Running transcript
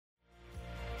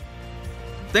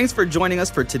Thanks for joining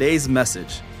us for today's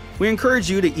message. We encourage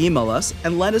you to email us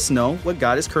and let us know what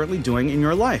God is currently doing in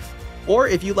your life. Or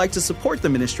if you'd like to support the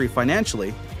ministry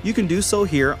financially, you can do so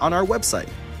here on our website.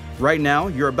 Right now,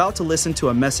 you're about to listen to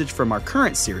a message from our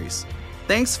current series.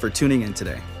 Thanks for tuning in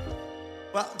today.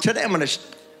 Well, today I'm going to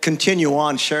continue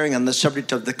on sharing on the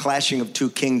subject of the clashing of two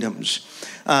kingdoms.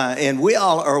 And we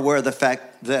all are aware of the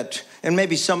fact that, and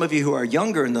maybe some of you who are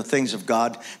younger in the things of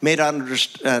God may not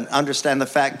understand the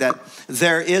fact that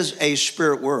there is a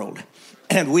spirit world.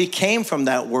 And we came from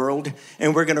that world,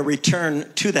 and we're going to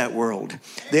return to that world,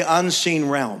 the unseen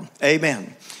realm.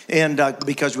 Amen. And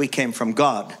because we came from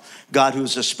God. God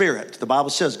who's a spirit. The Bible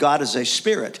says God is a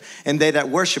spirit, and they that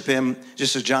worship him,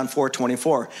 just as John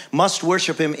 4:24, must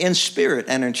worship him in spirit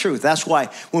and in truth. That's why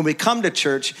when we come to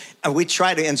church, we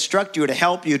try to instruct you, to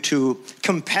help you, to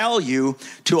compel you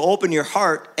to open your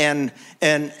heart and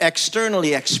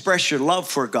externally express your love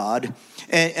for God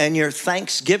and your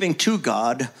thanksgiving to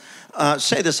God.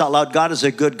 Say this out loud: God is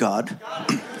a good God.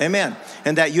 Amen.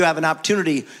 And that you have an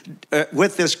opportunity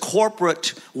with this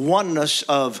corporate oneness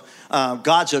of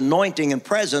God's anointing and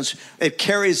presence. It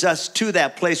carries us to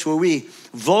that place where we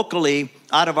vocally,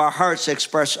 out of our hearts,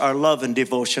 express our love and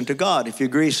devotion to God. If you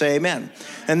agree, say amen.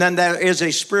 And then there is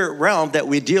a spirit realm that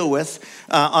we deal with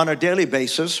on a daily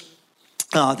basis.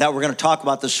 That we're going to talk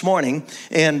about this morning.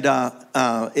 And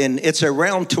it's a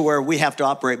realm to where we have to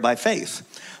operate by faith.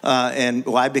 And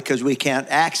why? Because we can't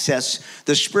access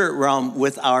the spirit realm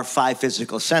with our five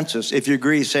physical senses. If you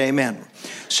agree, say amen.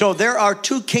 So there are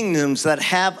two kingdoms that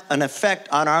have an effect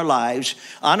on our lives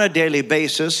on a daily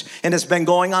basis. And it's been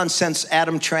going on since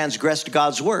Adam transgressed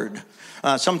God's word.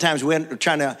 Sometimes we're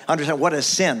trying to understand what is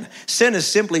sin. Sin is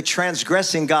simply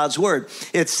transgressing God's word.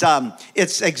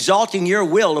 It's exalting your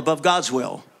will above God's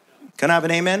will. Can I have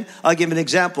an amen? I'll give an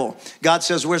example. God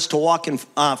says we're to walk in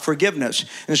forgiveness.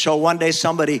 And so one day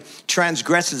somebody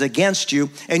transgresses against you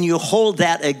and you hold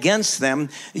that against them,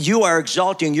 you are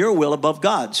exalting your will above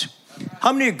God's.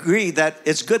 How many agree that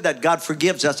it's good that God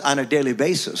forgives us on a daily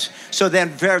basis? So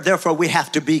then, therefore, we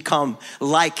have to become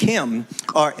like him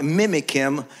or mimic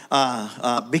him,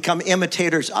 become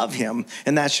imitators of him.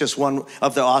 And that's just one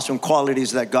of the awesome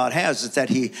qualities that God has, is that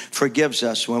he forgives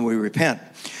us when we repent.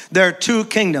 There are two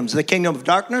kingdoms, the kingdom of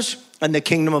darkness and the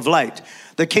kingdom of light.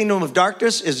 The kingdom of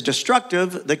darkness is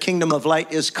destructive. The kingdom of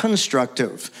light is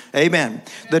constructive. Amen.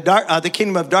 The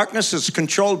kingdom of darkness is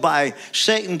controlled by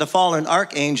Satan, the fallen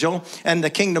archangel, and the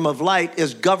kingdom of light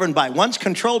is governed by. One's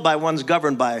controlled by, one's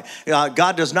governed by.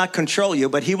 God does not control you,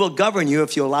 but he will govern you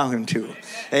if you allow him to.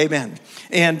 Amen.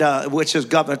 And which is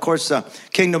governed, of course, the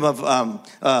kingdom of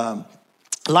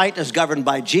light is governed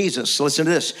by Jesus. Listen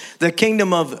to this. The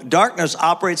kingdom of darkness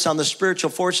operates on the spiritual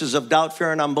forces of doubt,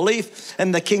 fear, and unbelief.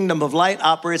 And the kingdom of light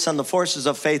operates on the forces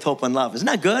of faith, hope, and love. Isn't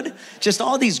that good? Just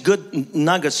all these good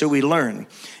nuggets that we learn.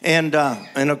 And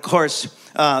of course,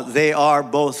 they are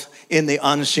both in the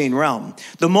unseen realm.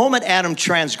 The moment Adam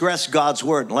transgressed God's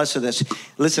word, and listen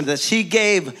to this. He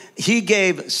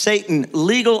gave Satan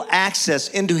legal access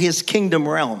into his kingdom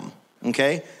realm.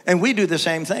 Okay? And we do the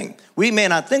same thing. We may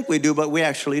not think we do, but we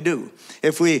actually do.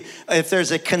 If there's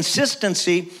a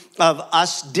consistency of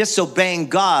us disobeying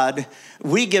God,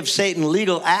 we give Satan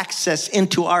legal access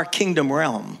into our kingdom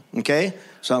realm. Okay?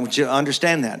 So I want you to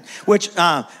understand that. Which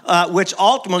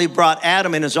ultimately brought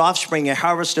Adam and his offspring a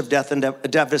harvest of death and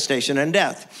devastation and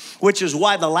death. Which is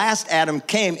why the last Adam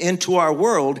came into our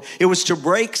world. It was to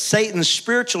break Satan's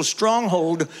spiritual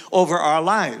stronghold over our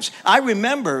lives. I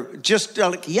remember just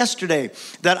like yesterday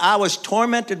that I was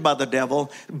tormented by the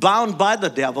devil, bound by the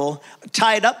devil,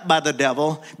 tied up by the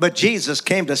devil, but Jesus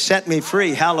came to set me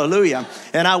free. Hallelujah.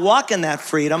 And I walk in that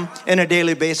freedom on a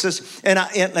daily basis. And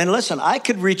listen, I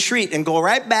could retreat and go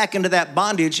right back into that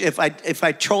bondage if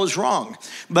I chose wrong.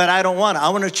 But I don't want to. I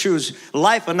want to choose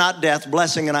life and not death,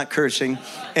 blessing and not cursing.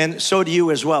 And so do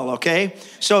you as well, okay?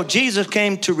 So Jesus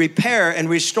came to repair and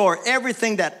restore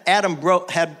everything that Adam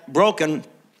had broken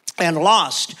and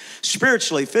lost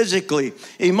spiritually, physically,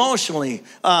 emotionally,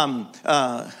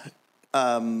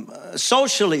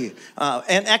 socially,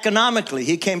 and economically.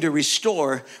 He came to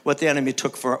restore what the enemy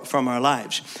took from our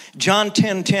lives. John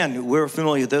 10:10, we're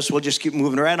familiar with this. We'll just keep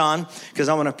moving right on because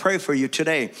I want to pray for you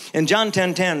today. In John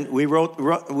 10:10,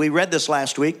 we read this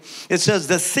last week. It says,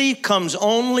 the thief comes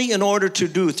only in order to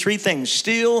do three things: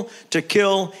 steal, to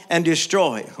kill, and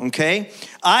destroy. Okay?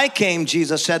 I came,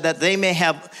 Jesus said, that they may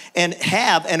have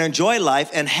and enjoy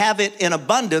life and have it in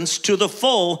abundance to the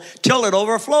full till it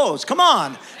overflows. Come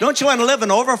on. Don't you want to live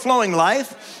an overflowing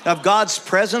life of God's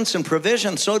presence and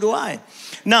provision? So do I.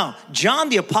 Now, John,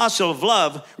 the apostle of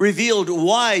love, revealed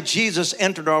why Jesus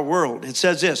entered our world. It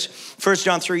says this, 1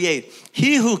 John 3:8.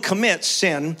 He who commits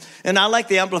sin, and I like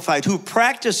the Amplified, who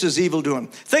practices evil doing.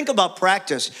 Think about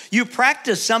practice. You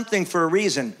practice something for a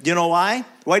reason. Do you know why?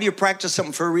 Why do you practice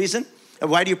something for a reason?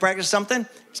 Why do you practice something?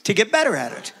 To get better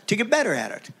at it. To get better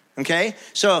at it. Okay?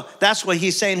 So that's what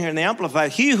he's saying here in the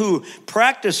Amplified. He who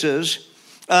practices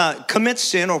commits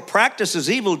sin or practices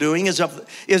evil doing is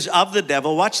of the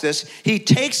devil. Watch this. He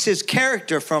takes his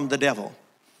character from the devil.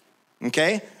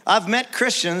 Okay? I've met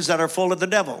Christians that are full of the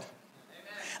devil.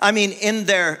 I mean, in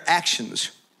their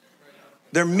actions.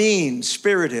 They're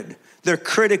mean-spirited. They're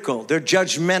critical. They're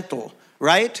judgmental,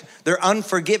 right? They're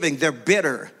unforgiving. They're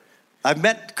bitter. I've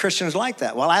met Christians like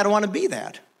that. Well, I don't want to be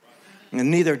that.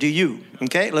 And neither do you.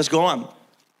 Okay? Let's go on.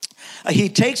 He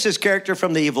takes his character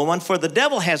from the evil one, for the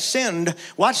devil has sinned,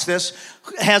 watch this,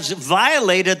 has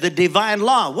violated the divine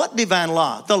law. What divine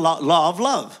law? The law of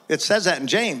love. It says that in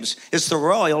James. It's the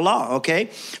royal law, okay?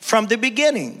 From the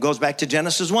beginning, goes back to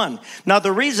Genesis 1. Now,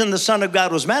 the reason the Son of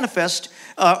God was manifest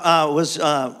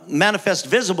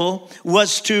visible,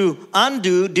 was to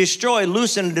undo, destroy,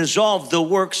 loosen, and dissolve the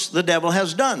works the devil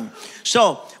has done.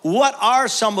 So, what are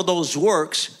some of those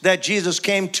works that Jesus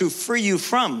came to free you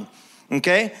from?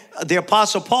 Okay, the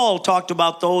Apostle Paul talked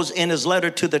about those in his letter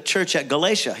to the church at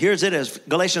Galatia. Here's it is,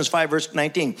 Galatians 5, verse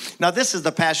 19. Now, this is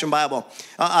the Passion Bible.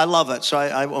 I love it, so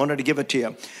I wanted to give it to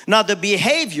you. Now, the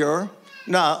behavior,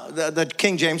 the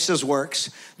King James says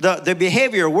works. The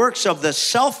behavior works of the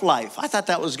self-life. I thought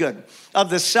that was good. Of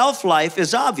the self-life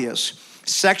is obvious.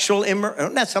 Sexual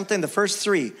immorality, that's something, the first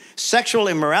three. Sexual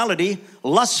immorality,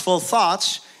 lustful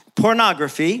thoughts,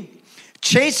 pornography,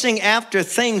 chasing after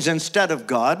things instead of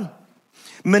God,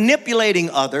 manipulating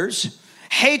others,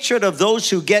 hatred of those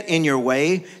who get in your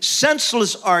way,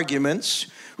 senseless arguments,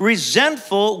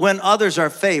 resentful when others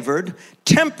are favored,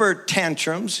 temper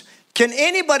tantrums. Can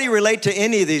anybody relate to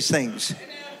any of these things?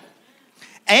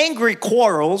 Angry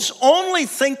quarrels, only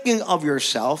thinking of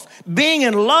yourself, being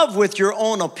in love with your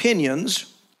own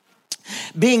opinions,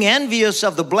 being envious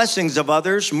of the blessings of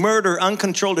others, murder,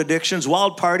 uncontrolled addictions,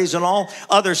 wild parties, and all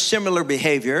other similar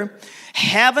behavior.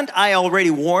 Haven't I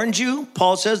already warned you,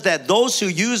 Paul says, that those who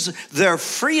use their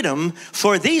freedom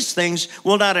for these things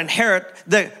will not inherit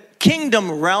the kingdom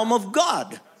realm of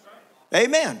God.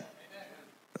 Amen.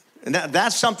 And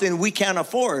that's something we can't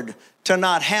afford, to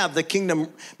not have the kingdom,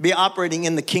 be operating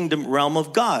in the kingdom realm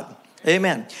of God.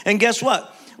 Amen. And guess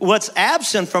what? What's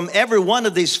absent from every one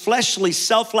of these fleshly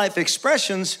self-life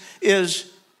expressions is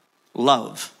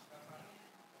love.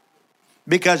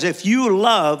 Because if you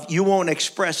love, you won't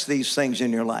express these things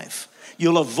in your life.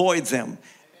 You'll avoid them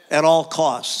at all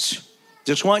costs.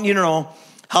 Just want you to know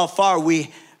how far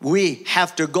we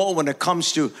have to go when it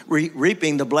comes to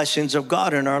reaping the blessings of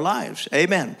God in our lives.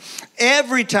 Amen.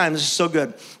 Every time, this is so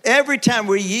good, every time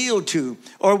we yield to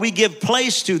or we give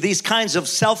place to these kinds of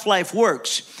self-life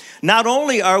works, not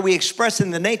only are we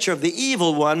expressing the nature of the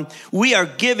evil one, we are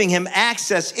giving him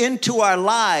access into our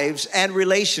lives and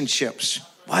relationships.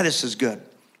 Why, this is good.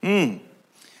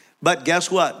 But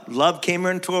guess what? Love came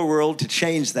into our world to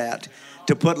change that,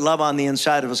 to put love on the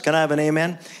inside of us. Can I have an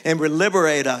amen? And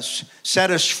liberate us, set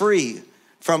us free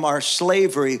from our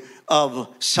slavery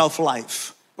of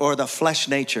self-life or the flesh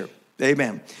nature.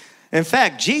 Amen. In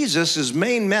fact, Jesus'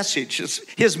 main message,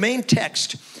 his main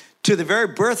text to the very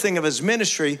birthing of his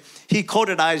ministry, he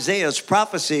quoted Isaiah's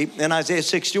prophecy in Isaiah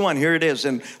 61. Here it is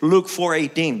in Luke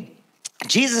 4:18.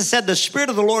 Jesus said, the Spirit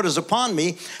of the Lord is upon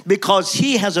me because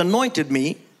he has anointed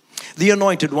me, the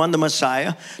anointed one, the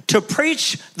Messiah, to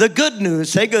preach the good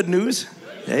news. Say good news.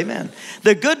 Amen.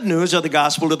 The good news of the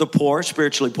gospel to the poor,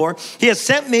 spiritually poor. He has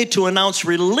sent me to announce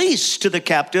release to the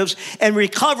captives and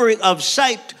recovery of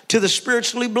sight to the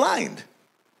spiritually blind.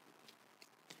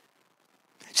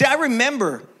 See, I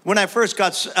remember when I first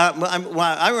got,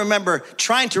 I remember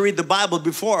trying to read the Bible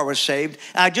before I was saved.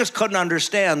 I just couldn't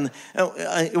understand.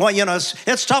 Well, you know,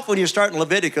 it's tough when you start in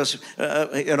Leviticus,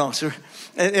 you know. So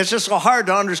it's just so hard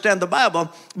to understand the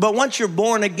Bible. But once you're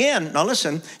born again, now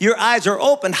listen, your eyes are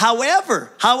open.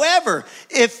 However,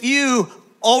 if you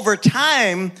over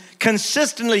time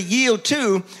consistently yield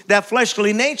to that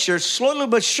fleshly nature, slowly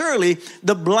but surely,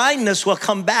 the blindness will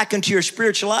come back into your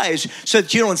spiritual eyes so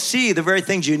that you don't see the very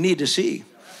things you need to see,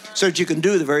 so that you can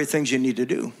do the very things you need to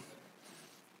do.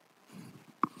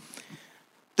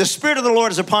 The Spirit of the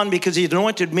Lord is upon me because he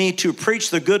anointed me to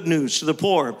preach the good news to the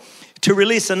poor, to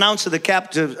release, announce to the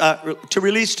captives, to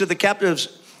release to the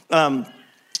captives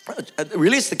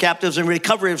release the captives and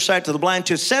recovery of sight to the blind,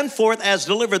 to send forth as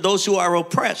delivered those who are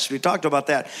oppressed. We talked about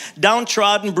that.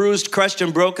 Downtrodden, bruised, crushed,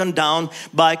 and broken down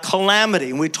by calamity.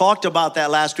 And we talked about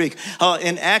that last week.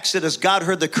 In Exodus, God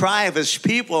heard the cry of his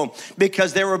people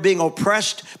because they were being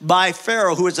oppressed by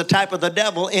Pharaoh, who is a type of the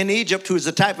devil, in Egypt, who is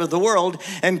a type of the world.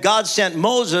 And God sent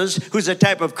Moses, who's a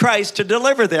type of Christ, to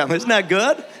deliver them. Isn't that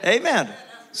good? Amen.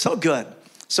 So good.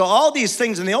 So all these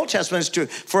things in the Old Testament is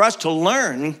for us to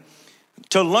learn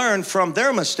from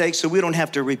their mistakes so we don't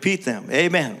have to repeat them.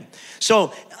 Amen.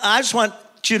 So I just want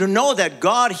you to know that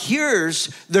God hears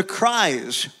the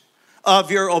cries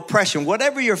of your oppression.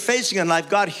 Whatever you're facing in life,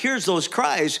 God hears those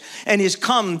cries, and he's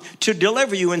come to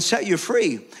deliver you and set you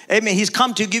free. Amen. He's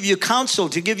come to give you counsel,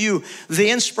 to give you the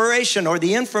inspiration or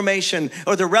the information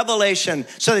or the revelation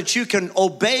so that you can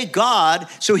obey God,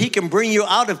 so he can bring you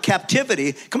out of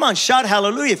captivity. Come on, shout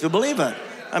hallelujah if you believe it.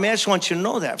 I mean, I just want you to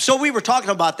know that. So we were talking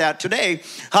about that today,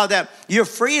 how that your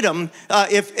freedom,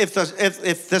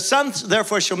 if the Son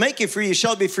therefore shall make you free, you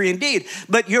shall be free indeed.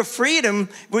 But your freedom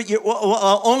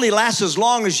only lasts as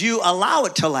long as you allow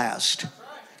it to last.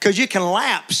 Because you can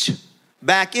lapse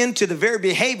back into the very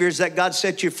behaviors that God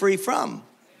set you free from.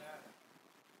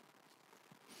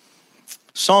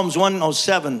 Psalms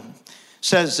 107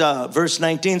 says, verse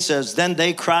 19 says, then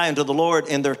they cry unto the Lord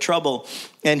in their trouble,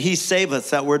 and he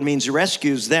saveth, that word means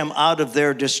rescues them out of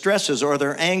their distresses or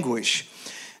their anguish.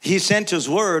 He sent his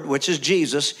word, which is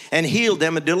Jesus, and healed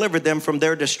them and delivered them from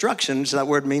their destructions. That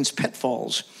word means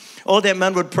pitfalls. Oh, that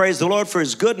men would praise the Lord for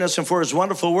his goodness and for his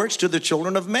wonderful works to the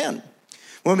children of men.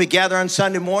 When we gather on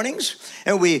Sunday mornings,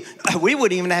 and we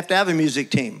wouldn't even have to have a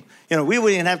music team. We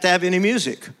wouldn't even have to have any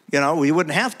music. We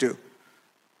wouldn't have to.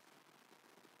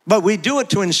 But we do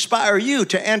it to inspire you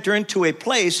to enter into a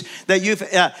place that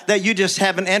you just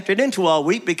haven't entered into all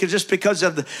week, because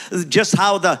of just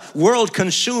how the world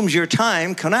consumes your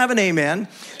time. Can I have an amen?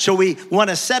 So we want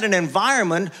to set an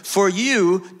environment for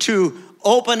you to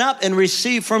open up and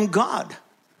receive from God.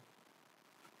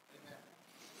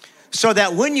 So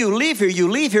that when you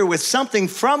leave here with something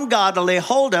from God to lay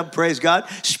hold of, praise God,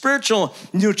 spiritual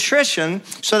nutrition,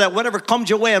 so that whatever comes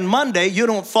your way on Monday, you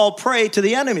don't fall prey to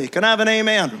the enemy. Can I have an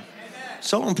amen? Amen.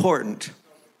 So important.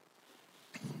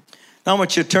 Now I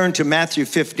want you to turn to Matthew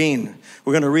 15.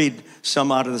 We're going to read some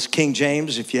out of this King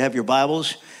James, if you have your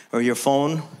Bibles or your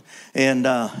phone. And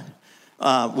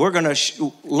we're going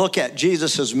to look at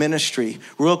Jesus' ministry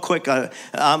real quick.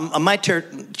 I might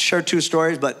share two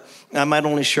stories, but I might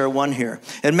only share one here.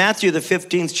 In Matthew, the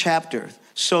 15th chapter,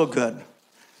 so good.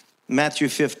 Matthew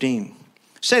 15.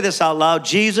 Say this out loud.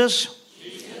 Jesus.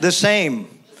 The same.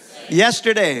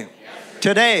 Yesterday,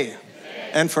 today,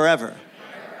 and forever.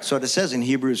 So it says in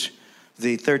Hebrews,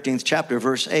 the 13th chapter,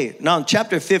 verse 8. Now in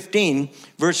chapter 15,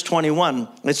 verse 21,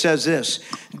 it says this.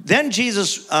 Then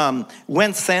Jesus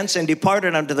went thence and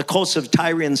departed unto the coasts of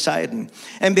Tyre and Sidon.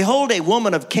 And behold, a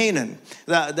woman of Canaan.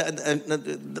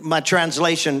 My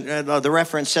translation, the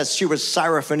reference says she was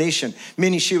Syrophoenician,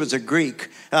 meaning she was a Greek,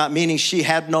 meaning she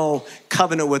had no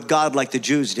covenant with God like the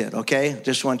Jews did, okay?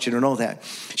 Just want you to know that.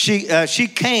 She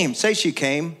came, say she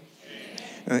came.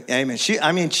 Amen.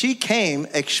 She came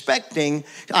expecting,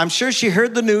 I'm sure she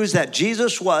heard the news that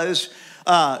Jesus was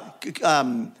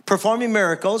performing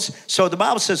miracles. So the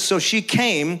Bible says, so she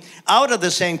came out of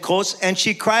the same coast, and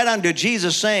she cried unto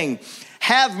Jesus, saying,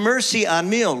 have mercy on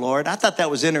me, O Lord. I thought that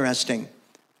was interesting.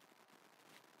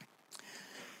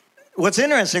 What's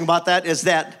interesting about that is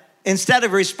that instead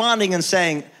of responding and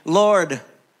saying, Lord,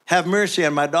 have mercy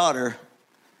on my daughter,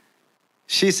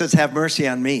 she says, have mercy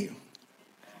on me.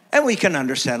 And we can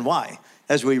understand why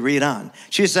as we read on.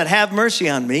 She said, have mercy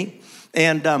on me.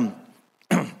 And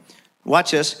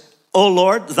watch this. O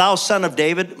Lord, thou son of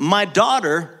David, my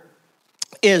daughter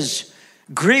is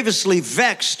grievously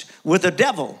vexed with the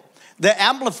devil. The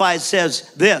Amplified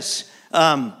says this.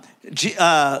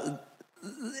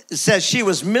 Says she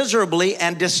was miserably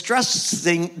and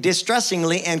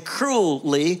distressingly and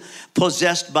cruelly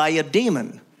possessed by a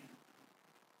demon.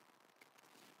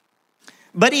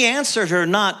 But he answered her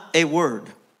not a word.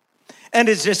 And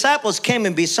his disciples came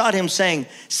and besought him, saying,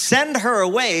 send her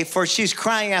away, for she's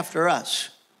crying after us.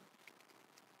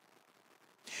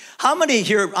 How many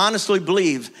here honestly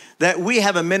believe that we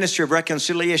have a ministry of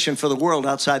reconciliation for the world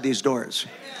outside these doors?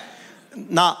 Amen.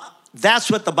 Now,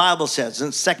 that's what the Bible says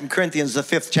in 2 Corinthians, the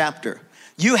 5th chapter.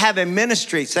 You have a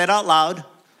ministry. Say it out loud.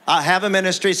 I have a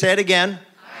ministry. Say it again.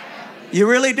 You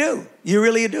really do. You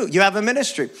really do. You have a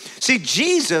ministry. See,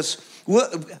 Jesus...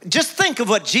 just think of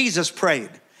what Jesus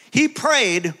prayed. He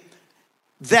prayed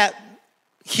that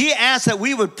he asked that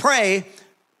we would pray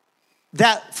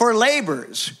that for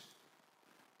laborers.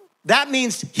 That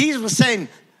means he was saying,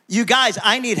 You guys,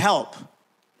 I need help.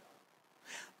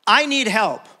 I need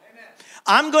help.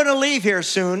 I'm going to leave here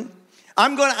soon.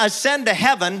 I'm going to ascend to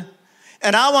heaven,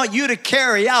 and I want you to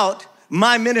carry out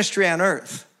my ministry on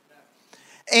earth.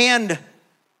 And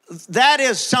that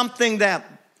is something that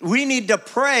we need to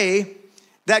pray,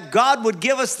 that God would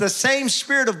give us the same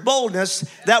spirit of boldness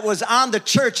that was on the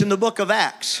church in the book of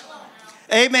Acts.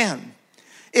 Amen.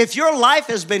 If your life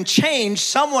has been changed,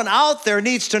 someone out there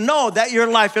needs to know that your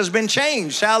life has been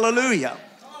changed. Hallelujah.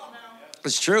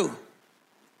 It's true.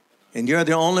 And you're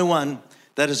the only one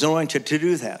that is anointed to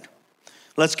do that.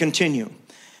 Let's continue.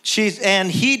 And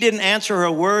he didn't answer her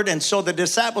a word, and so the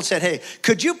disciples said, hey,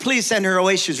 could you please send her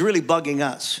away? She's really bugging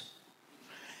us.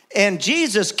 And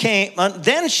Jesus came,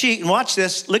 then she, watch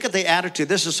this, look at the attitude.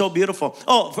 This is so beautiful.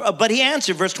 Oh, but he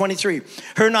answered, verse 23,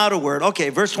 heard not a word. Okay,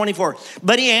 verse 24.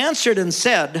 But he answered and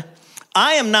said,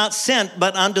 I am not sent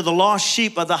but unto the lost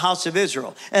sheep of the house of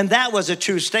Israel. And that was a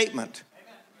true statement.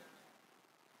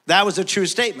 That was a true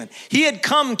statement. He had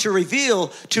come to reveal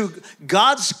to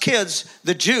God's kids,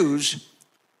 the Jews,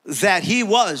 that he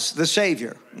was the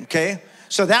Savior, okay?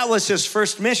 So that was his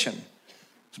first mission.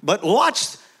 But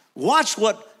watch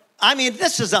what, I mean,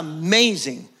 this is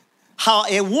amazing. How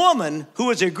a woman who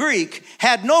was a Greek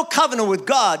had no covenant with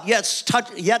God,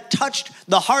 yet touched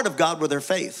the heart of God with her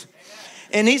faith.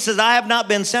 And he says, I have not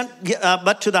been sent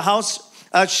but to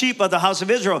the sheep of the house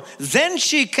of Israel. Then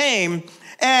she came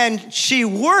and she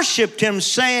worshiped him,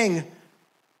 saying,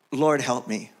 Lord, help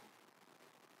me.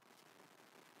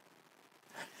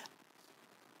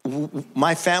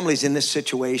 My family's in this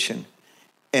situation,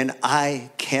 and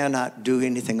I cannot do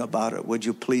anything about it. Would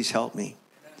you please help me?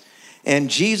 And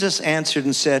Jesus answered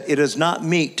and said, it is not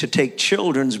meet to take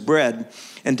children's bread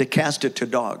and to cast it to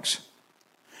dogs.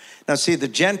 Now see, the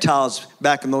Gentiles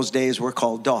back in those days were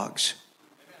called dogs.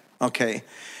 Okay.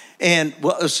 And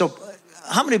so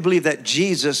how many believe that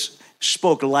Jesus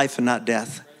spoke life and not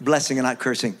death, blessing and not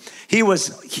cursing? He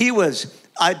was,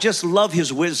 I just love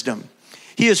his wisdom.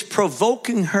 He is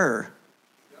provoking her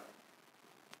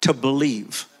to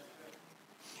believe.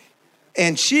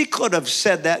 And she could have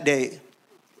said that day,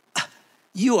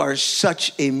 you are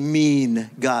such a mean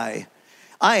guy.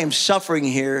 I am suffering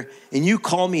here and you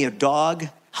call me a dog?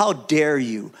 How dare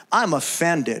you? I'm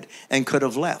offended, and could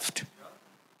have left.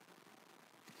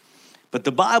 But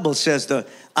the Bible says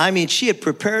she had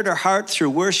prepared her heart through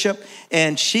worship,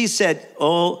 and she said,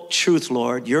 oh, truth,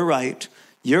 Lord, you're right.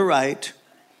 You're right.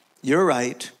 You're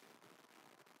right.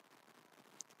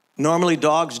 Normally,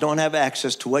 dogs don't have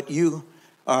access to what you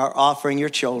are offering your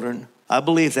children. I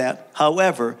believe that.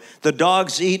 However, the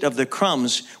dogs eat of the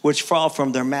crumbs which fall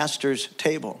from their master's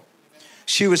table.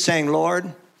 She was saying,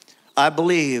 Lord, I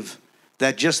believe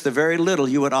that just the very little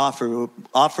you would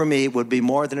offer me would be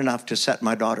more than enough to set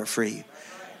my daughter free.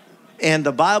 And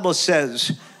the Bible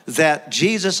says that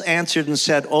Jesus answered and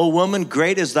said, O woman,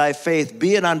 great is thy faith,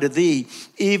 be it unto thee,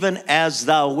 even as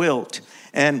thou wilt.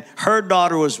 And her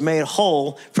daughter was made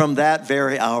whole from that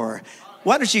very hour.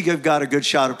 Why don't you give God a good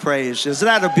shout of praise? Isn't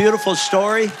that a beautiful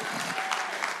story?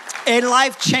 A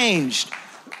life changed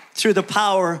through the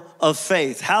power of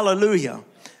faith. Hallelujah.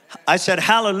 I said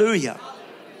hallelujah.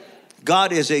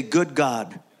 God is a good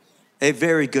God, a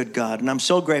very good God, and I'm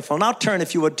so grateful. Now turn,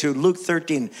 if you would, to Luke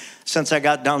 13. Since I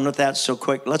got done with that so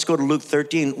quick, let's go to Luke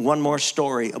 13, one more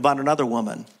story about another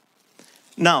woman.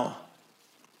 Now,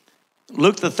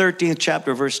 Luke the 13th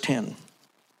chapter, verse 10.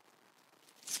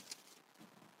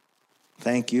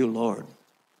 Thank you, Lord.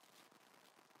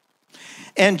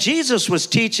 And Jesus was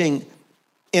teaching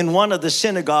in one of the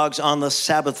synagogues on the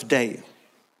Sabbath day.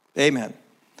 Amen.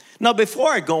 Now,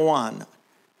 before I go on,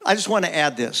 I just want to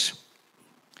add this.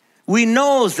 We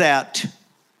know that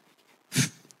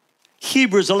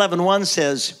Hebrews 11:1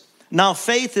 says, now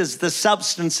faith is the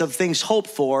substance of things hoped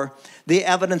for, the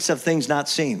evidence of things not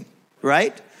seen,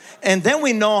 right? And then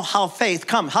we know how faith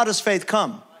comes. How does faith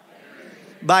come?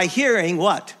 By hearing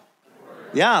what?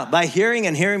 Yeah, by hearing,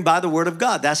 and hearing by the word of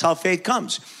God. That's how faith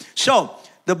comes. So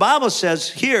the Bible says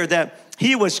here that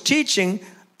he was teaching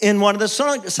in one of the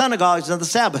synagogues on the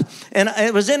Sabbath. And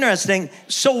it was interesting.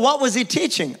 So what was he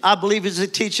teaching? I believe he's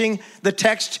teaching the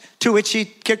text to which he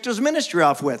kicked his ministry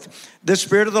off with. The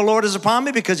Spirit of the Lord is upon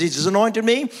me because he's anointed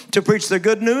me to preach the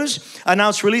good news,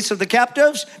 announce release of the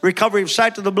captives, recovery of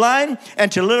sight to the blind,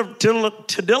 and to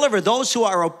deliver those who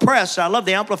are oppressed. I love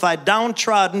the Amplified,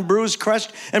 downtrodden, bruised,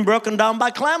 crushed, and broken down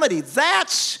by calamity.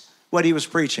 That's what he was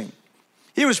preaching.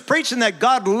 He was preaching that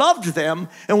God loved them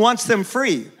and wants them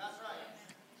free.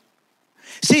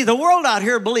 See, the world out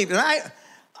here believes, and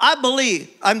I believe,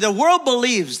 the world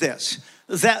believes this,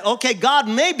 that, okay, God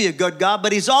may be a good God,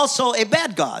 but he's also a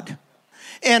bad God.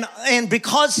 And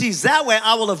because he's that way,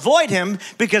 I will avoid him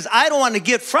because I don't want to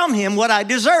get from him what I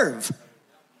deserve.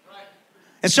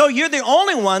 And so you're the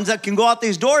only ones that can go out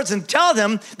these doors and tell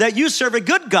them that you serve a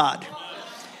good God.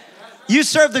 You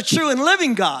serve the true and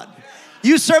living God.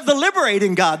 You serve the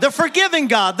liberating God, the forgiving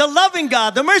God, the loving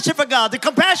God, the merciful God, the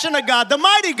compassionate God, the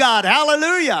mighty God.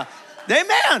 Hallelujah.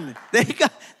 Amen.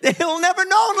 They will never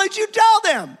know unless you tell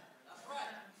them.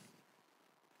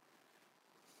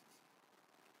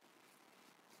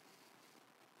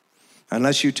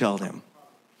 Unless you tell them.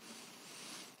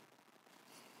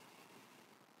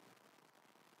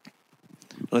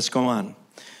 Let's go on.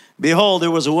 Behold,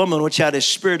 there was a woman which had a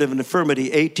spirit of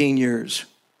infirmity 18 years.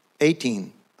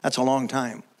 18. That's a long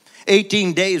time.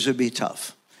 18 days would be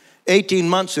tough. 18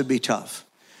 months would be tough.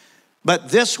 But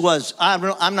this was,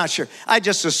 I'm not sure. I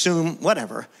just assume,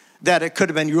 whatever, that it could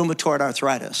have been rheumatoid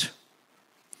arthritis.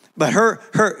 But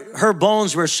her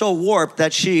bones were so warped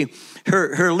that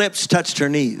her lips touched her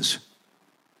knees.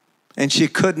 And she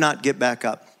could not get back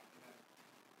up.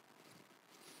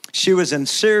 She was in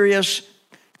serious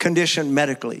condition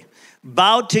medically,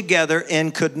 bowed together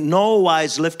and could no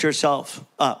wise lift herself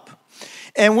up.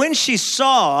 And when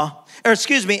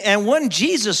and when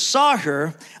Jesus saw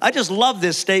her, I just love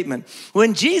this statement.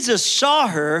 When Jesus saw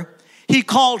her, he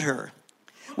called her.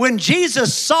 When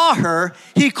Jesus saw her,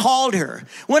 he called her.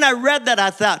 When I read that, I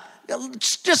thought,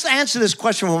 just answer this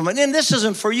question for a moment. And this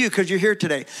isn't for you because you're here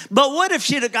today. But what if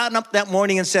she'd have gotten up that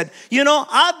morning and said, you know,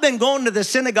 I've been going to the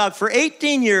synagogue for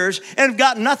 18 years and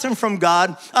got nothing from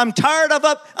God. I'm tired of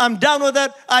it. I'm done with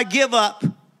it. I give up.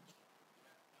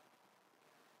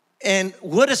 And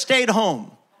would have stayed home.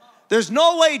 There's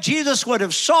no way Jesus would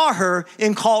have saw her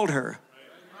and called her.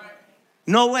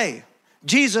 No way.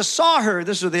 Jesus saw her.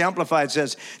 This is what the Amplified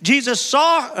says. Jesus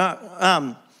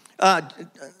saw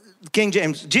King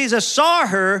James, Jesus saw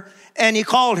her and he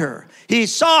called her. He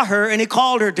saw her and he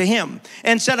called her to him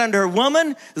and said unto her,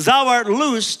 woman, thou art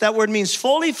loose. That word means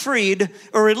fully freed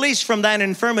or released from thine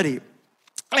infirmity.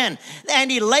 And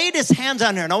he laid his hands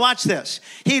on her. Now watch this.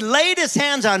 He laid his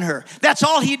hands on her. That's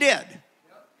all he did.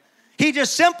 He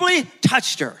just simply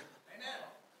touched her.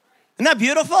 Isn't that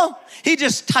beautiful? He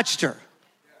just touched her.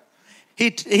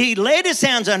 He laid his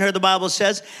hands on her, the Bible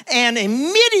says, and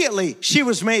immediately she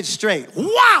was made straight.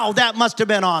 Wow, that must have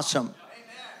been awesome.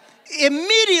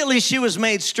 Immediately she was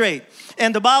made straight.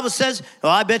 And the Bible says, oh,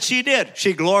 I bet she did.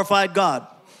 She glorified God.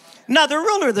 Now, the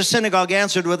ruler of the synagogue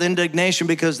answered with indignation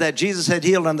because that Jesus had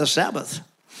healed on the Sabbath.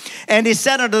 And he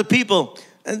said unto the people,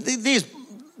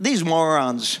 these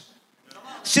morons.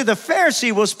 See, the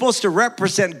Pharisee was supposed to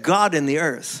represent God in the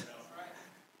earth.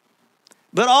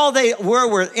 But all they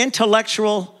were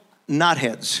intellectual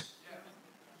knotheads.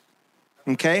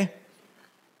 Okay?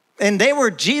 And they were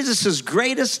Jesus's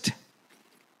greatest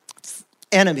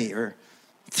enemy or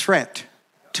threat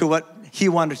to what he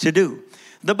wanted to do.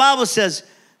 The Bible says,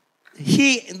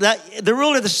 the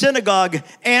ruler of the synagogue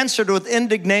answered with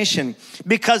indignation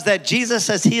because that Jesus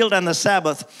has healed on the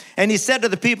Sabbath. And he said to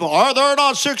the people, are there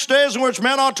not 6 days in which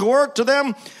men ought to work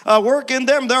in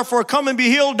them? Therefore come and be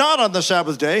healed not on the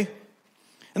Sabbath day.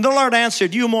 And the Lord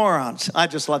answered, you morons. I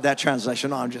just love that translation.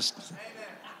 No, I'm just.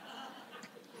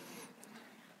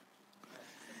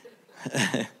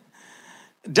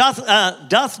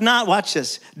 Doth not, watch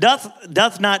this,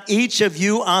 doth not each of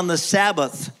you on the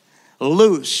Sabbath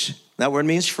loose, that word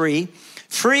means free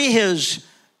his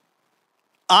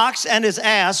ox and his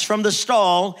ass from the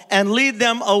stall and lead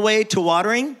them away to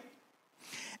watering?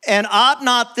 And ought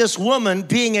not this woman,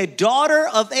 being a daughter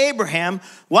of Abraham,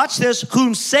 watch this,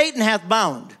 whom Satan hath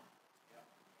bound?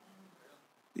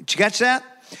 Did you catch that?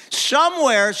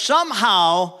 Somewhere,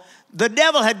 somehow, the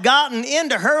devil had gotten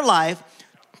into her life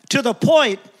to the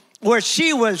point where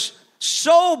she was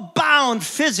so bound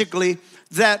physically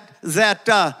that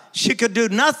she could do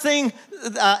nothing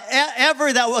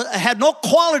ever that had no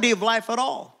quality of life at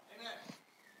all.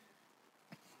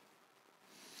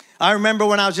 I remember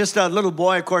when I was just a little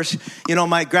boy, of course, you know,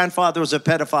 my grandfather was a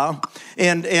pedophile,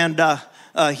 and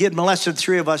he had molested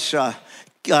 3 of us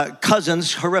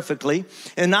cousins horrifically.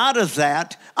 And out of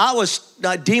that, I was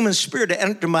a demon spirit to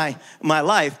enter my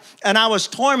life, and I was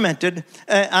tormented.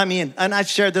 And I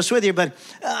shared this with you, but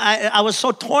I was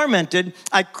so tormented,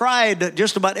 I cried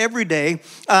just about every day.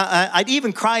 I'd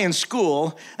even cry in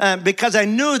school because I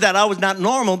knew that I was not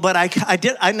normal, but I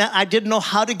didn't know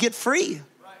how to get free.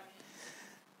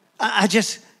 I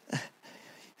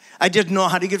didn't know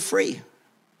how to get free.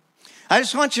 I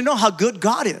just want you to know how good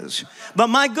God is. But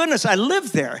my goodness, I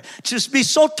live there. Just be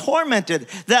so tormented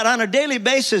that on a daily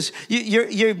basis,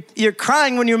 you're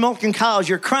crying when you're milking cows.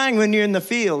 You're crying when you're in the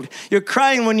field. You're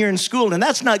crying when you're in school. And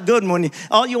that's not good when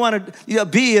all you want to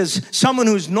be is someone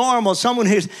who's normal, someone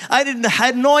who's, I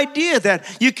had no idea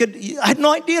that you could, I had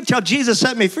no idea until Jesus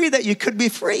set me free that you could be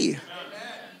free.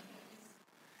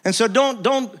 And so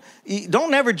don't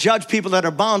ever judge people that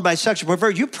are bound by sexual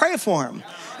perversion. You pray for them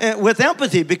with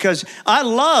empathy, because I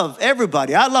love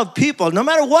everybody. I love people. No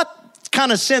matter what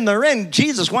kind of sin they're in,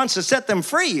 Jesus wants to set them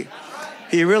free.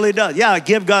 He really does. Yeah,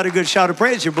 give God a good shout of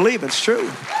praise. You believe it's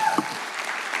true.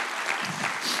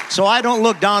 So I don't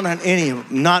look down on any of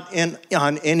them,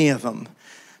 on any of them.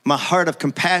 My heart of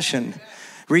compassion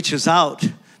reaches out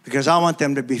because I want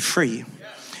them to be free.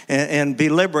 And be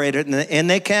liberated, and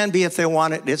they can be if they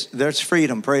want it. There's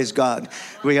freedom, praise God.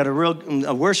 We got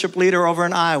a worship leader over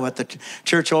in Iowa at the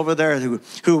church over there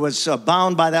who was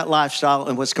bound by that lifestyle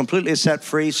and was completely set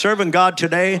free, serving God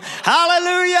today.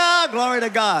 Hallelujah, glory to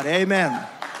God, amen.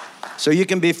 So you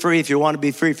can be free if you want to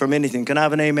be free from anything. Can I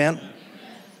have an amen?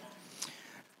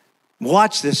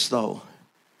 Watch this though.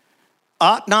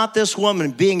 Ought not this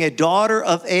woman, being a daughter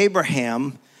of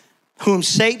Abraham, whom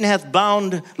Satan hath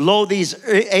bound, lo, these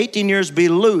 18 years be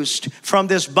loosed from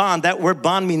this bond. That word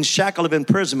bond means shackle of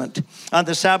imprisonment on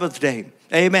the Sabbath day.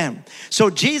 Amen. So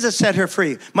Jesus set her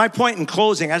free. My point in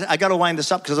closing, I got to wind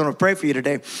this up because I'm going to pray for you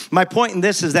today. My point in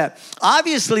this is that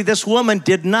obviously this woman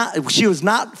she was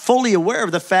not fully aware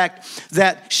of the fact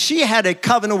that she had a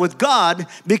covenant with God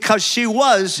because she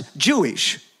was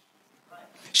Jewish.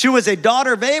 She was a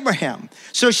daughter of Abraham.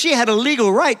 So she had a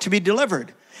legal right to be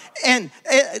delivered. And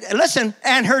listen,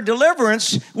 and her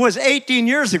deliverance was 18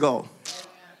 years ago.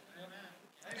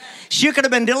 She could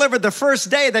have been delivered the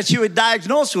first day that she was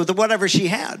diagnosed with whatever she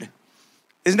had.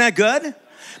 Isn't that good?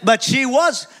 But she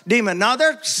was demon. Now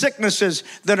there are sicknesses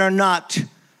that are not,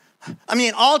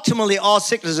 ultimately all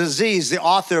sickness is disease. The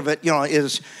author of it,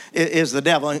 is the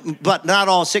devil. But not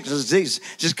all sickness is disease.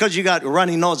 Just because you got a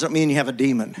runny nose doesn't mean you have a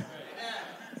demon.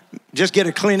 Just get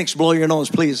a Kleenex, blow your nose,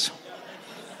 please.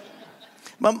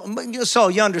 So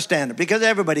you understand it, because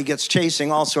everybody gets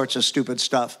chasing all sorts of stupid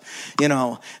stuff,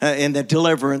 in the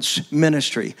deliverance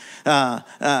ministry.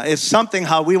 It's something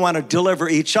how we want to deliver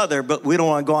each other, but we don't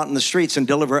want to go out in the streets and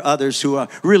deliver others who are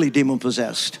really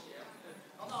demon-possessed.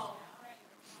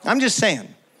 I'm just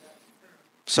saying.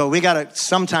 So we got to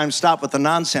sometimes stop with the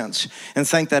nonsense and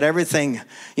think that everything,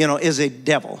 is a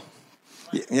devil.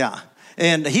 Yeah.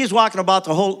 And he's walking about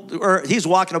he's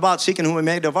walking about seeking whom he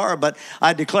may devour, but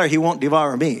I declare he won't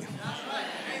devour me.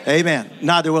 Amen.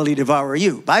 Neither will he devour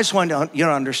you. But I just want you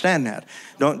to understand that.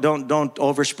 Don't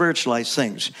over spiritualize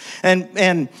things.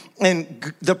 And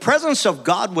the presence of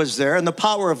God was there, and the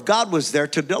power of God was there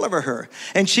to deliver her.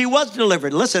 And she was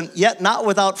delivered. Listen, yet not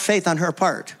without faith on her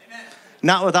part.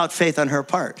 Not without faith on her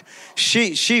part.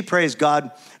 She praised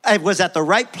God. It was at the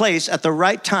right place, at the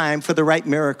right time for the right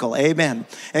miracle. Amen.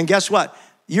 And guess what?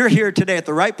 You're here today at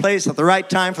the right place, at the right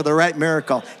time for the right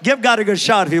miracle. Give God a good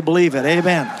shout if you believe it.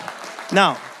 Amen.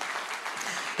 Now,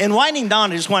 in winding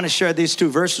down, I just want to share these two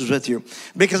verses with you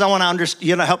because I want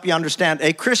to help you understand.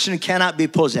 A Christian cannot be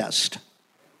possessed.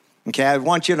 Okay, I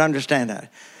want you to understand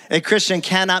that. A Christian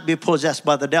cannot be possessed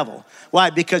by the devil. Why?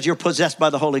 Because you're possessed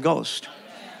by the Holy Ghost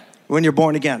when you're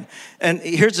born again. And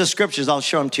here's the scriptures. I'll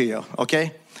show them to you,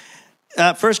 okay?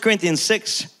 1 Corinthians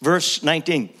 6, verse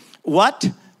 19. What?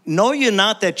 Know you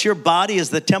not that your body is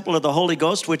the temple of the Holy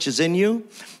Ghost, which is in you,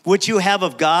 which you have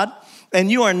of God,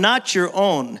 and you are not your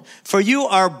own, for you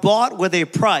are bought with a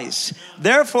price.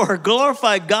 Therefore,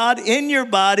 glorify God in your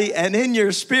body and in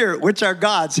your spirit, which are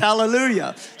God's.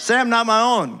 Hallelujah. Say, I'm not my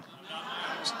own.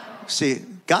 See,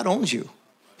 God owns you.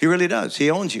 He really does.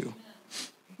 He owns you.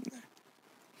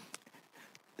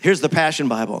 Here's the Passion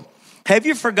Bible. Have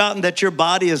you forgotten that your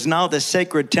body is now the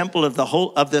sacred temple of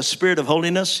the Spirit of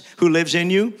holiness who lives in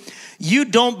you? You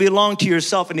don't belong to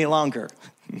yourself any longer.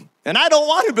 And I don't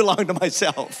want to belong to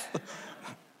myself.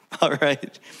 All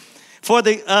right. For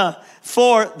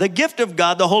the gift of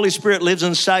God, the Holy Spirit, lives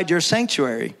inside your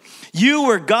sanctuary. You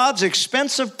were God's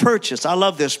expensive purchase. I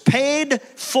love this. Paid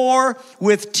for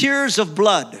with tears of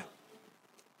blood.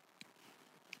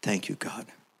 Thank you, God.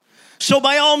 So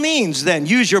by all means, then,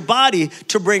 use your body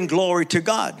to bring glory to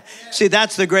God. See,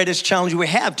 that's the greatest challenge we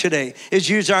have today, is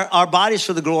use our bodies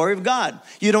for the glory of God.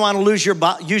 You don't want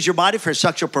to use your body for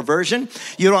sexual perversion.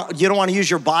 You don't want to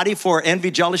use your body for envy,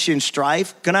 jealousy, and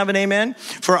strife. Can I have an amen?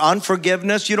 For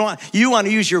unforgiveness. You want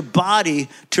to use your body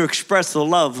to express the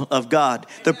love of God,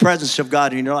 the presence of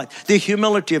God in your life, the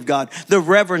humility of God, the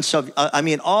reverence of,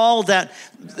 all that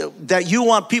you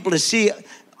want people to see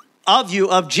of you,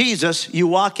 of Jesus, you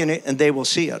walk in it and they will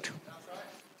see it.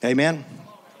 Amen.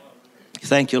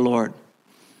 Thank you, Lord.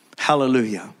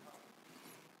 Hallelujah.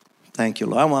 Thank you,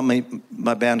 Lord. I want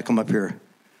my band to come up here.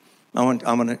 I'm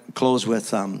going to close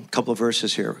with a couple of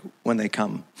verses here when they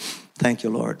come. Thank you,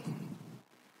 Lord.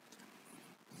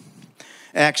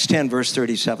 Acts 10, verse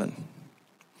 37.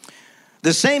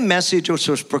 The same message which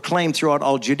was proclaimed throughout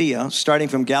all Judea, starting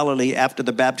from Galilee after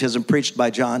the baptism preached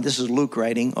by John. This is Luke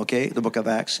writing, okay, the book of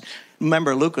Acts.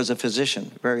 Remember, Luke was a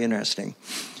physician. Very interesting.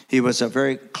 He was a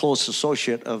very close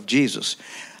associate of Jesus.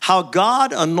 How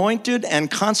God anointed and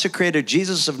consecrated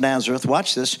Jesus of Nazareth,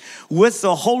 watch this, with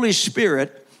the Holy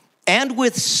Spirit and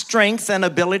with strength and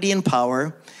ability and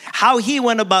power. How he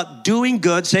went about doing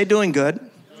good. Say doing good.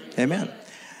 Amen.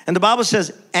 And the Bible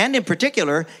says, and in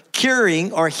particular,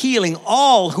 curing or healing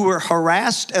all who were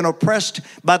harassed and oppressed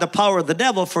by the power of the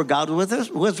devil, for God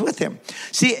was with him.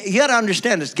 See, you got to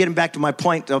understand this, getting back to my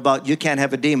point about you can't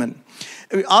have a demon.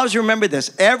 Always remember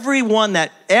this.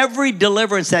 Every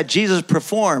deliverance that Jesus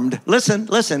performed,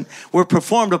 listen, were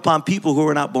performed upon people who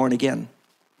were not born again.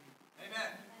 Amen.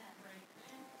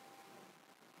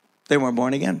 They weren't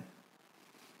born again.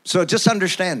 So just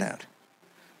understand that.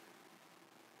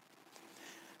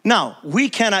 Now, we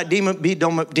cannot be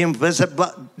demon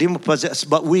possessed,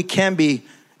 but we can be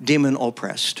demon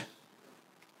oppressed.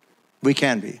 We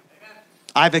can be.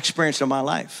 I've experienced it in my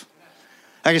life.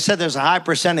 Like I said, there's a high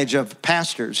percentage of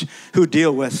pastors who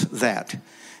deal with that.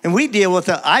 And I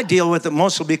deal with it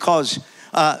mostly because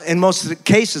in most of the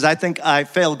cases, I think I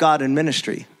failed God in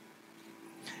ministry.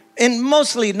 And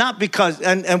mostly not because,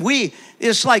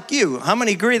 it's like you. How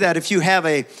many agree that if you have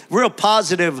a real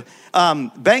positive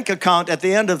bank account at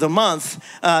the end of the month,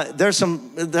 there's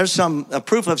some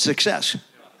proof of success?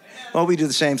 Well, we do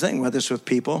the same thing, whether it's with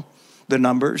people, the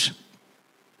numbers,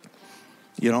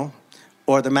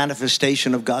 or the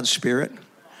manifestation of God's Spirit.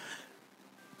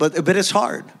 But it's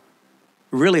hard,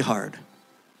 really hard.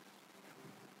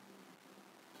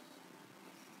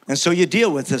 And so you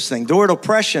deal with this thing. The word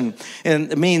oppression, and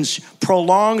it means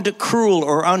prolonged, cruel,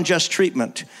 or unjust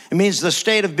treatment. It means the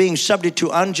state of being subject to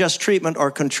unjust treatment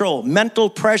or control. Mental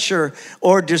pressure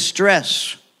or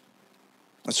distress.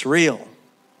 That's real.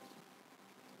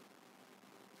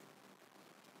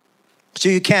 So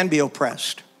you can be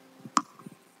oppressed.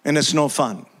 And it's no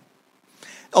fun.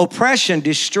 Oppression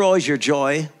destroys your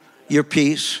joy, your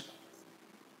peace.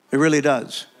 It really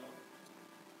does.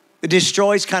 It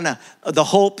destroys kind of the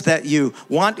hope that you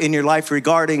want in your life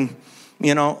regarding,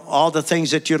 all the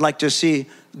things that you'd like to see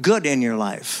good in your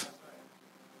life.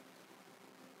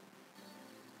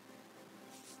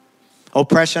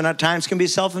 Oppression at times can be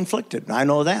self-inflicted. I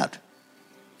know that.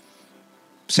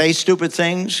 Say stupid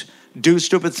things, do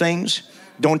stupid things,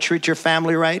 don't treat your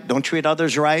family right, don't treat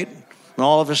others right, and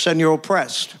all of a sudden you're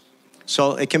oppressed.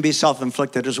 So it can be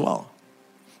self-inflicted as well.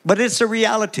 But it's a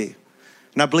reality.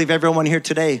 And I believe everyone here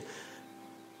today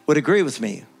would agree with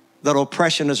me that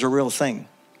oppression is a real thing.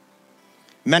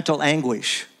 Mental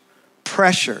anguish,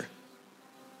 pressure.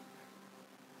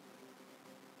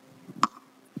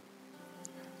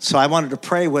 So I wanted to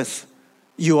pray with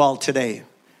you all today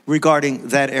regarding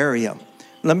that area.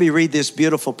 Let me read this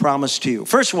beautiful promise to you.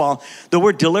 First of all, the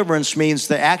word deliverance means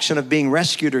the action of being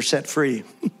rescued or set free.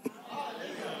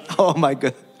 Oh my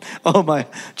God. Oh my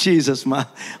Jesus,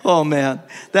 oh man.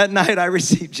 That night I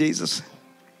received Jesus.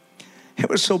 It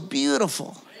was so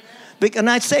beautiful. And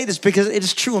I say this because it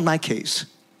is true in my case.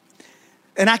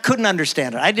 And I couldn't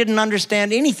understand it. I didn't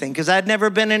understand anything because I'd never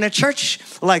been in a church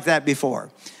like that before.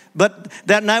 But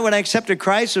that night when I accepted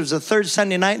Christ, it was the third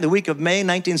Sunday night in the week of May,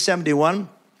 1971,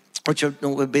 which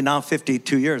would be now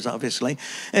 52 years, obviously.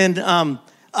 And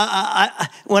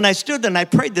when I stood there and I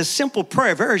prayed this simple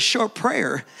prayer, very short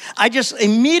prayer, I just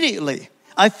immediately,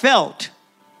 I felt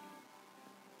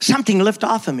something lift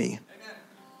off of me.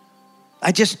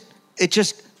 It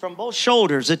just, from both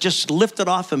shoulders, it just lifted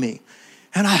off of me.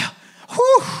 And I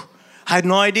had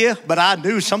no idea, but I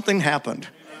knew something happened.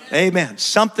 Amen.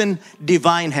 Something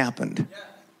divine happened.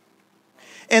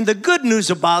 And the good news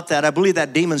about that, I believe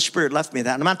that demon spirit left me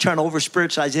that. And I'm not trying to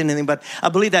over-spiritualize anything, but I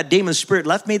believe that demon spirit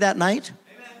left me that night.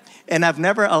 And I've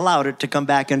never allowed it to come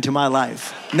back into my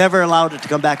life. Never allowed it to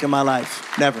come back in my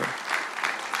life. Never.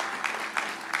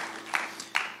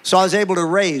 So I was able to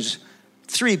raise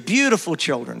 3 beautiful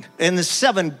children and the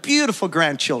 7 beautiful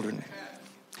grandchildren.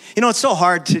 It's so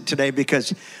hard today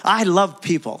because I love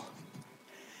people.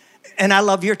 And I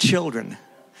love your children.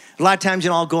 A lot of times,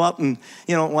 I'll go up and,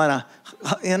 want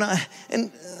to, and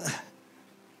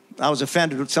I was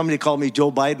offended. Somebody called me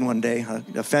Joe Biden one day.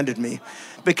 Offended me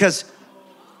because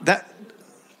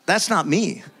that's not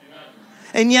me.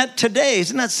 And yet today,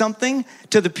 isn't that something?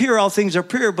 To the pure, all things are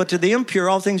pure, but to the impure,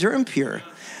 all things are impure.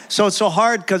 So it's so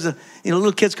hard because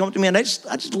little kids come up to me and I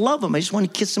just love them. I just want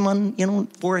to kiss them on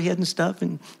forehead and stuff.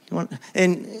 And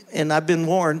I've been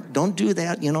warned, don't do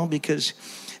that, because,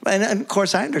 and of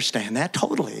course I understand that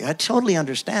totally. I totally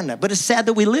understand that. But it's sad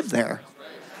that we live there.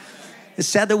 It's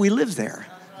sad that we live there.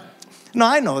 Now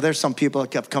I know there's some people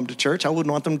that have come to church. I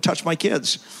wouldn't want them to touch my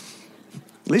kids.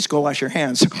 At least go wash your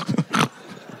hands.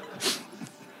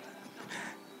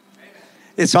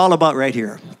 It's all about right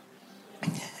here.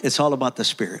 It's all about the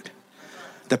Spirit,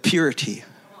 the purity,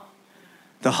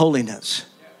 the holiness.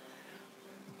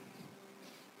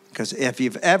 Because if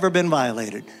you've ever been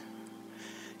violated,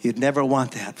 you'd never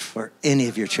want that for any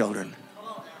of your children.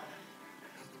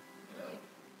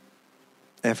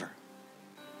 Ever.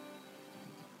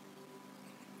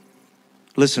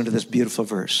 Listen to this beautiful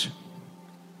verse.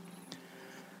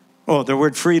 Oh, the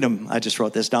word freedom, I just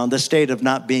wrote this down. The state of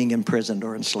not being imprisoned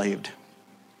or enslaved.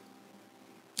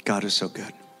 God is so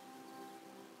good.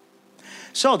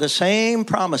 So the same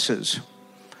promises,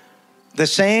 the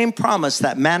same promise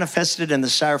that manifested in the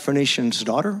Syrophoenician's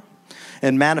daughter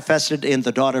and manifested in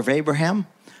the daughter of Abraham,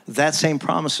 that same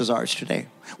promise is ours today.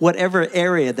 Whatever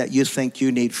area that you think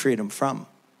you need freedom from.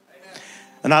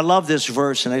 And I love this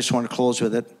verse, and I just want to close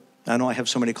with it. I know I have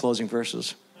so many closing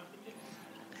verses.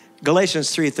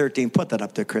 Galatians 3:13, put that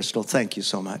up there, Crystal. Thank you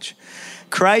so much.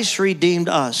 Christ redeemed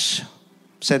us.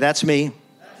 Say, that's me.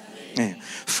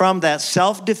 From that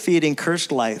self-defeating,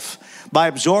 cursed life by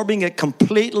absorbing it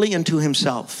completely into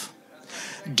himself.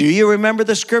 Do you remember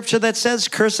the scripture that says,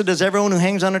 cursed is everyone who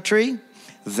hangs on a tree?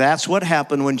 That's what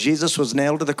happened when Jesus was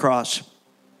nailed to the cross.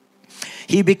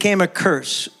 He became a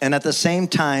curse and at the same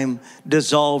time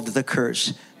dissolved the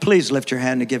curse. Please lift your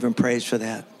hand and give him praise for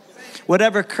that.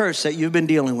 Whatever curse that you've been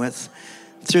dealing with,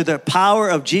 through the power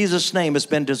of Jesus' name, has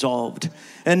been dissolved.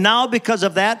 And now because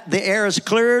of that, the air is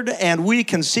cleared and we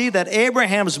can see that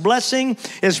Abraham's blessing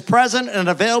is present and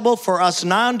available for us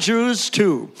non-Jews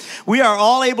too. We are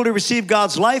all able to receive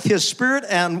God's life, his Spirit,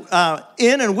 and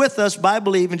in and with us by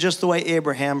believing just the way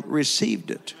Abraham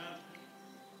received it.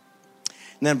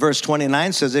 And then verse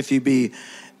 29 says, if you be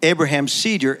Abraham's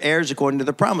seed, your heirs according to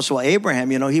the promise. Well,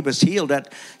 Abraham, he was healed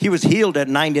at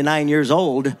 99 years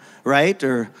old, right?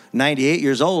 Or 98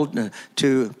 years old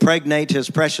to pregnate his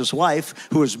precious wife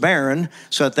who was barren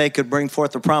so that they could bring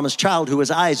forth the promised child who was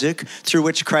Isaac, through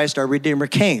which Christ our Redeemer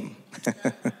came.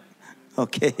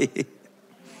 Okay.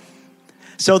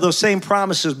 So those same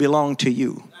promises belong to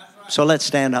you. So let's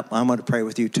stand up. I'm going to pray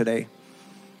with you today.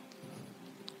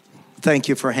 Thank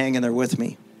you for hanging there with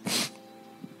me.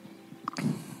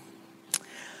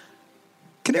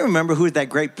 Can you remember who that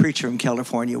great preacher in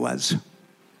California was?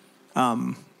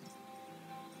 I'm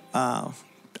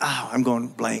going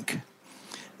blank.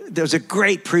 There was a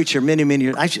great preacher many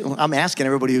years. I'm asking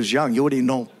everybody who's young. You wouldn't even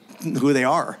know who they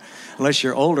are unless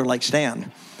you're older like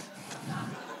Stan.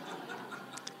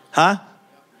 Huh?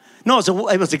 No,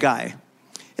 it was a guy.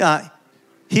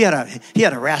 He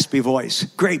had a raspy voice.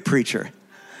 Great preacher.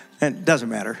 And it doesn't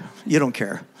matter. You don't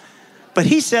care. But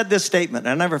he said this statement,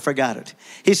 and I never forgot it.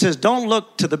 He says, don't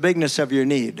look to the bigness of your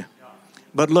need,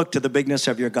 but look to the bigness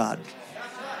of your God.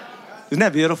 Isn't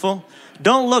that beautiful?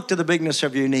 Don't look to the bigness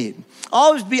of your need.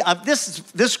 Always be, this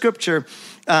scripture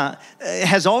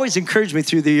has always encouraged me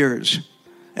through the years.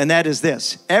 And that is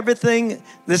this. Everything,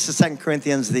 this is 2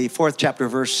 Corinthians, the 4th chapter,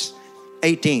 verse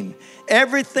 18.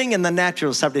 Everything in the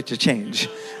natural is subject to change.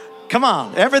 Come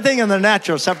on. Everything in the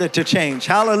natural is subject to change.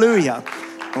 Hallelujah.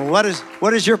 What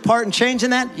is your part in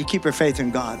changing that? You keep your faith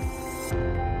in God.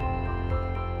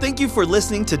 Thank you for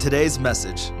listening to today's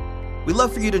message. We'd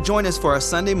love for you to join us for our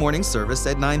Sunday morning service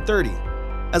at 9:30,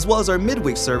 as well as our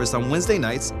midweek service on Wednesday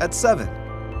nights at 7.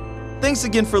 Thanks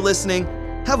again for listening.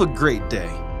 Have a great day.